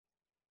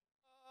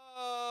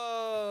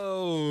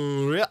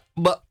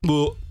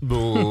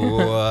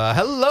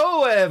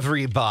Hello,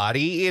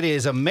 everybody. It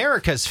is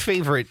America's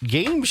favorite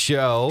game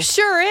show.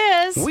 Sure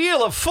is.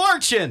 Wheel of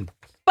Fortune.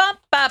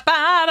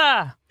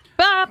 Ba-ba-ba-da.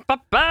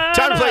 Ba-ba-ba-da.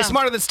 Time to play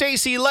Smarter Than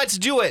Staci. Let's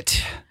do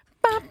it.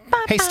 Ba-ba-ba.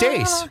 Hey,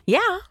 Stace.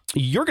 Yeah.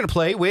 You're going to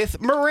play with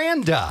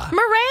Miranda.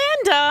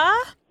 Miranda,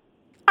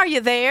 are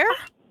you there?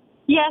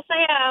 Yes,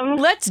 I am.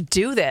 Let's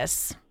do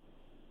this.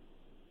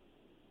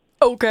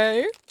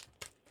 Okay.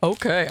 I'm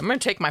going to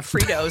take my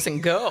Fritos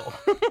and go.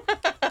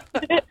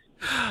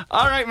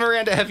 All right,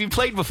 Miranda, have you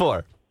played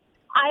before?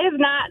 I have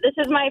not. This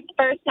is my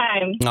first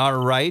time. All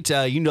right.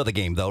 You know the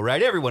game, though,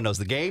 right? Everyone knows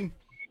the game.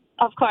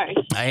 Of course.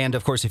 And,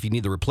 of course, if you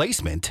need the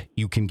replacement,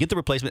 you can get the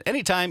replacement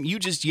anytime. You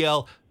just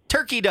yell,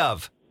 turkey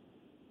dove.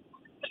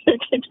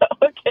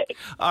 Okay.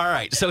 All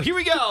right. So here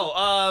we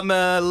go.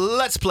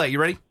 Let's play. You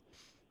ready?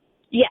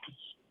 Yes.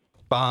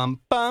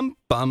 Bum, bum,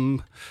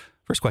 bum.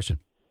 First question.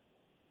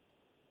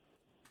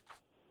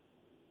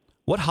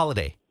 What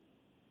holiday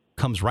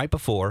comes right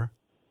before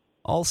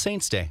All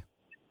Saints' Day?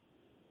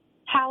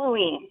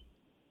 Halloween.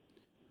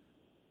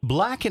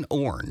 Black and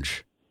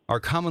orange are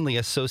commonly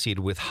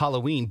associated with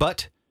Halloween,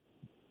 but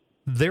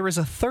there is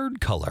a third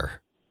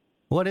color.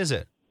 What is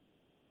it?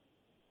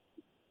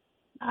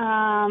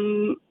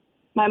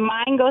 My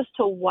mind goes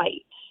to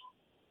white.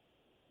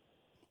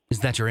 Is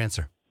that your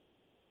answer?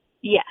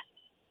 Yes.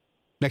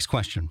 Next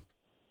question.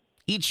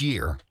 Each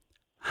year,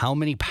 how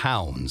many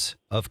pounds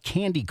of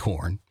candy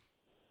corn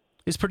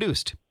is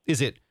produced? Is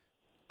it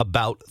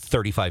about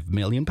 35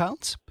 million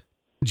pounds?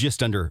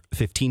 Just under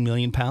 15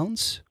 million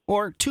pounds?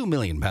 Or 2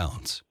 million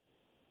pounds?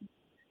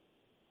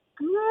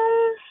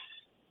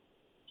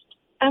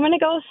 I'm going to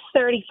go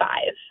 35.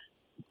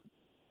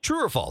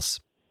 True or false?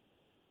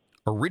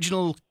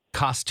 Originally,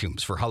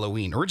 costumes for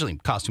Halloween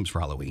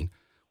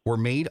were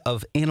made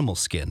of animal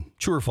skin.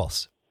 True or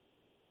false?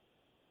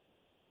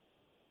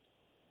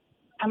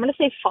 I'm going to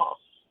say false.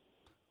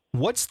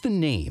 What's the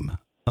name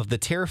of the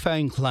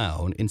terrifying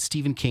clown in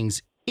Stephen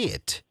King's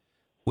It,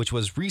 which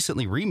was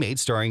recently remade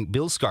starring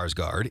Bill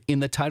Skarsgård in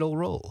the title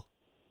role?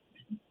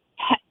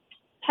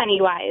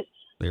 Pennywise.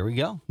 There we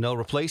go. No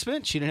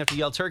replacement. She didn't have to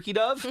yell turkey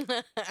dove.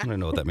 I don't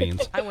know what that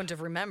means. I wouldn't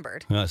have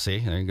remembered. See,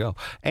 there you go.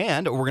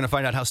 And we're going to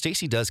find out how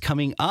Stacy does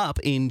coming up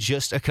in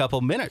just a couple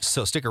minutes.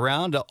 So stick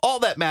around. All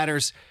that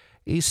matters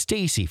is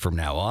Stacy from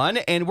now on.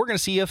 And we're going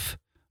to see if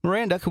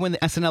Miranda can win the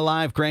SNL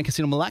Live Grand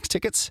Casino Mille Lacs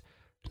tickets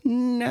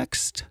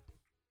next.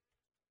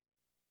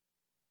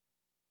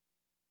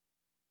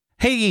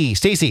 Hey,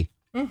 Stacy.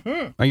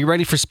 Are you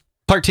ready for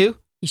part two?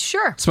 You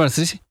sure? Smart,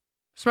 Stacy.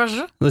 Sure.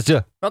 Let's do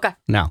it. Okay.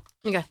 Now.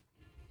 Okay.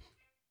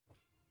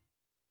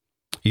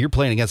 You're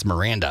playing against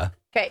Miranda.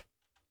 Okay.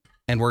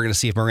 And we're going to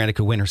see if Miranda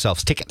could win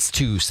herself tickets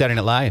to Saturday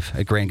Night Live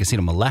at Grand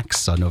Casino Mille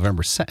Lacs on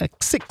November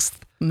 6th.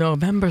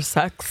 November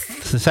 6th.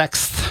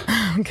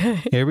 6th.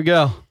 Okay. Here we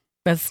go.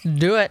 Let's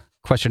do it.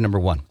 Question number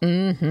 1.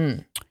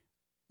 Mm-hmm.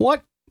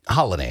 What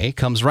holiday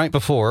comes right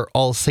before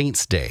All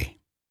Saints' Day?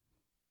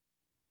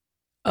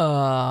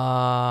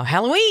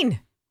 Halloween.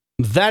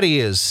 That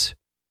is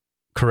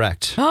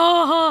correct.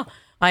 Oh,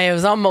 I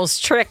was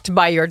almost tricked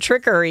by your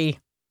trickery.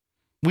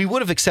 We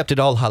would have accepted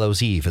All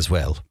Hallows' Eve as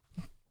well.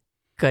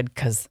 Good,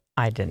 because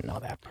I didn't know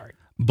that part.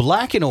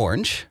 Black and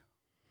orange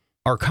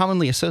are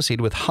commonly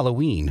associated with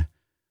Halloween,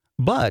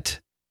 but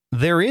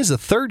there is a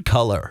third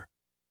color.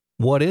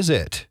 What is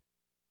it?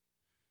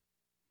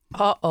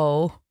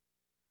 Uh-oh.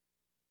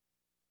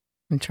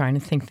 I'm trying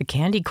to think the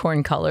candy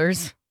corn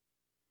colors.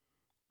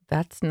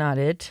 That's not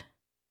it.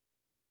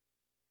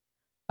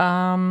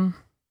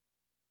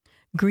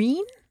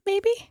 Green,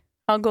 maybe?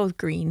 I'll go with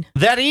green.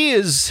 That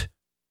is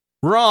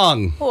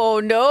wrong. Oh,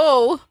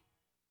 no.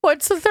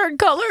 What's the third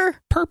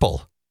color?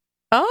 Purple.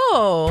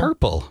 Oh.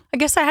 Purple. I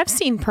guess I have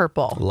seen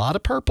purple. A lot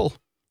of purple.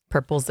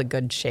 Purple's a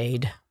good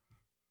shade.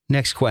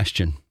 Next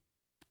question.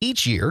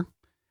 Each year,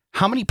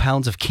 how many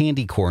pounds of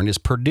candy corn is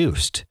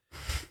produced?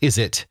 Is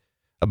it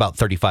about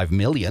 35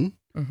 million?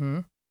 Mm-hmm.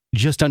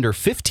 Just under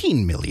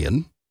 15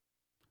 million?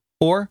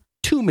 Or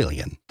 2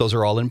 million? Those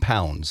are all in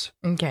pounds.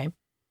 Okay.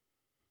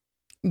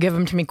 Give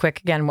them to me quick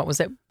again. What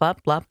was it? Blah,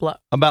 blah, blah.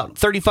 About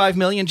 35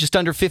 million, just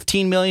under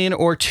 15 million,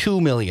 or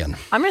 2 million?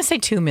 I'm going to say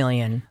 2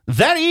 million.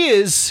 That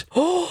is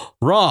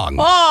wrong.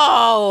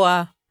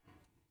 Oh!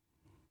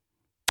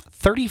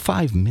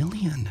 35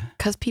 million.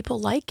 Because people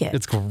like it.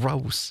 It's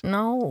gross.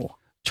 No.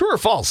 True or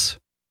false?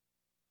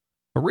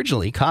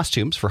 Originally,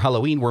 costumes for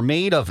Halloween were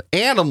made of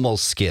animal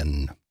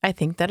skin. I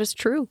think that is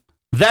true.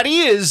 That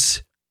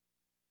is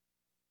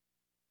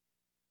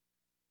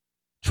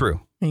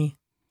true. Me.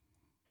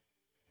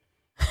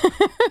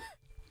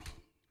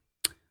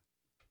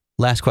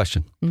 Last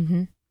question.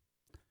 Mm-hmm.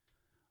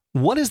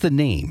 What is the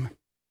name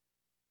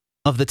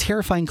of the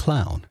terrifying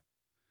clown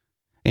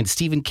in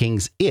Stephen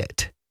King's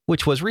It,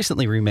 which was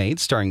recently remade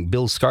starring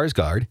Bill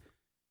Skarsgård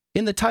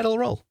in the title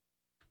role?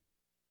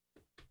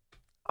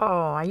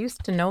 Oh, I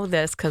used to know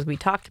this because we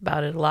talked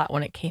about it a lot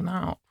when it came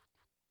out.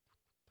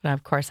 But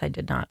of course I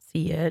did not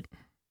see it.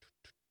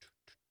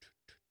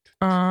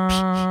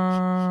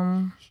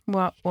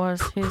 What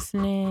was his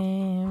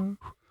name?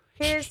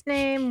 His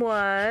name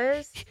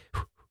was...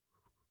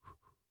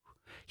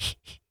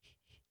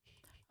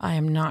 I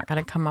am not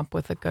going to come up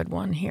with a good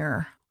one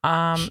here.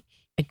 I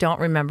don't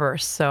remember,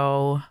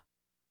 so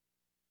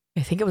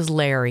I think it was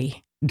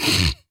Larry.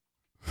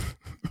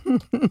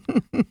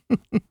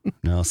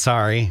 No,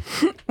 sorry.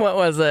 What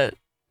was it?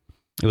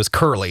 It was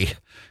Curly.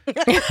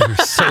 You're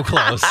so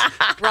close.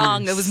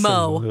 Wrong. It was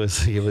Mo.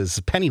 It was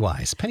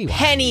Pennywise.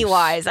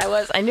 Pennywise.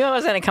 I knew I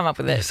was going to come up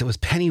with it. Yes, it was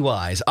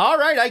Pennywise. All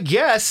right,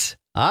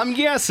 I'm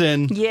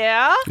guessing.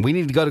 Yeah? We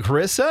need to go to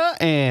Carissa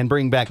and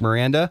bring back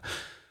Miranda.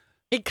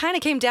 It kind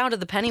of came down to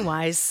the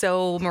Pennywise,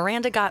 so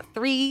Miranda got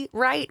 3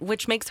 right,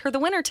 which makes her the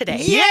winner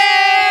today.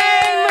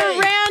 Yay!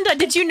 Miranda,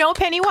 did you know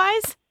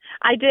Pennywise?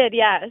 I did,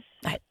 yes.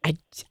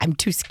 I'm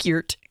too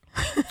scared.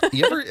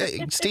 You ever,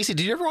 Stacy,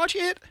 did you ever watch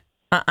it?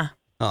 Uh-uh.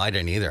 Oh, I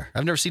didn't either.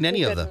 I've never seen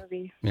any of them.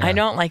 Movie. Yeah. I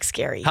don't like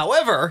scary.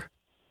 However,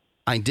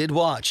 I did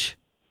watch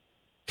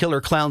Killer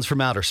Clowns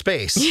from Outer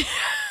Space.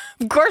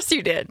 Of course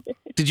you did.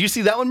 Did you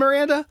see that one,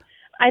 Miranda?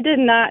 I did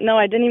not know.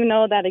 I didn't even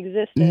know that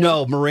existed.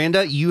 No,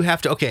 Miranda, you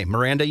have to. Okay,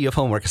 Miranda, you have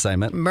homework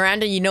assignment.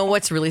 Miranda, you know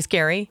what's really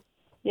scary?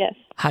 Yes.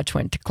 Hutch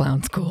went to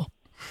clown school.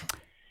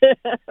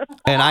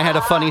 And I had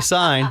a funny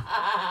sign.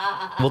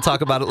 We'll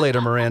talk about it later,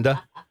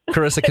 Miranda.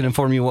 Carissa can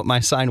inform you what my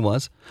sign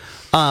was.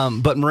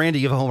 But Miranda,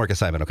 you have a homework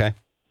assignment, okay?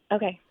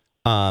 Okay.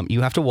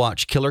 You have to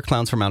watch Killer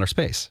Clowns from Outer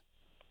Space.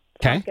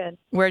 Okay? Sounds good.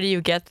 Where do you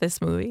get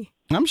this movie?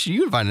 I'm sure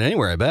you can find it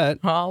anywhere, I bet.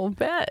 I'll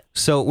bet.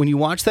 So when you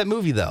watch that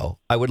movie, though,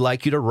 I would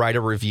like you to write a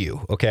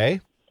review,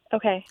 okay?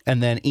 Okay.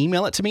 And then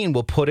email it to me and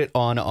we'll put it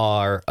on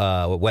our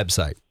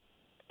website.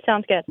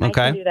 Sounds good.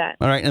 Okay. I can do that.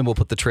 All right. And we'll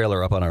put the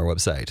trailer up on our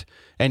website.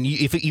 And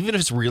even if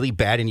it's really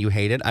bad and you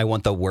hate it, I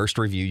want the worst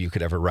review you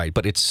could ever write,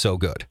 but it's so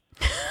good.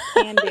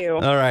 Can do.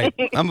 All right.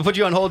 I'm going to put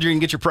you on hold. You can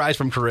get your prize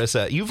from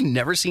Carissa. You've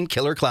never seen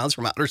Killer Clowns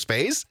from Outer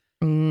Space?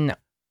 No.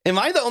 Am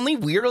I the only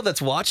weirdo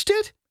that's watched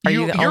it? Are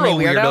you the You're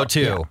only a weirdo weirdo?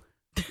 too. Yeah.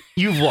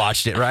 You've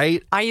watched it,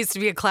 right? I used to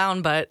be a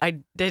clown, but I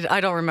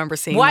don't remember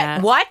seeing What?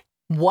 that.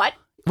 What?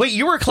 Wait,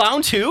 you were a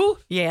clown too?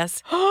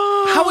 Yes.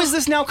 How is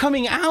this now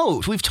coming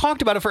out? We've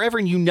talked about it forever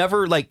and you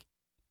never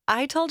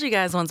I told you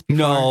guys once before.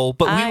 No,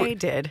 but I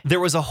did. There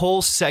was a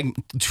whole segment,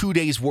 2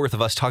 days worth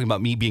of us talking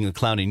about me being a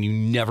clown and you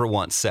never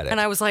once said it. And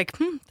I was like,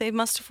 they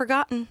must have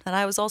forgotten that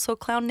I was also a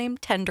clown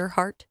named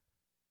Tenderheart.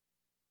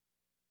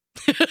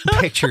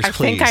 Pictures, I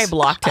please. think I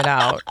blocked it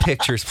out.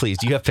 Pictures, please.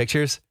 Do you have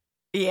pictures?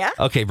 Yeah.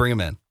 Okay, bring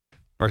them in.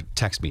 Or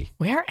text me.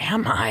 Where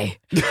am I?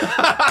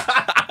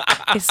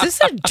 Is this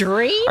a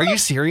dream? Are you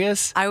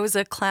serious? I was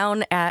a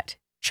clown at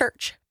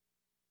church.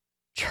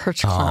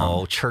 Church clown.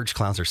 Oh, church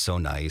clowns are so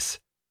nice.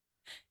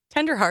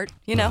 Tenderheart,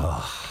 you know.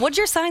 Ugh. What'd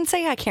your sign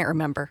say? I can't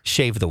remember.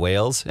 Shave the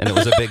whales, and it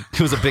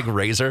was a big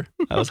razor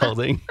I was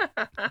holding.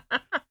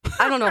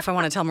 I don't know if I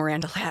want to tell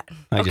Miranda that.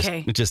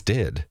 It just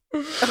did.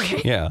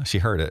 Okay. Yeah, she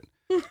heard it.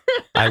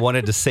 I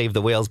wanted to save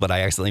the whales, but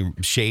I accidentally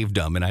shaved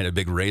them, and I had a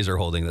big razor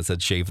holding that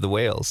said "Shave the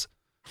whales."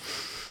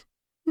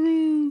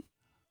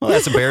 Well,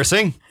 that's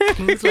embarrassing.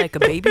 Smooth like a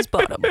baby's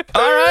bottom.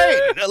 All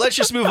right, let's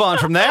just move on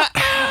from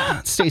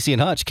that. Stacy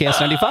and Hutch,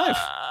 KS95.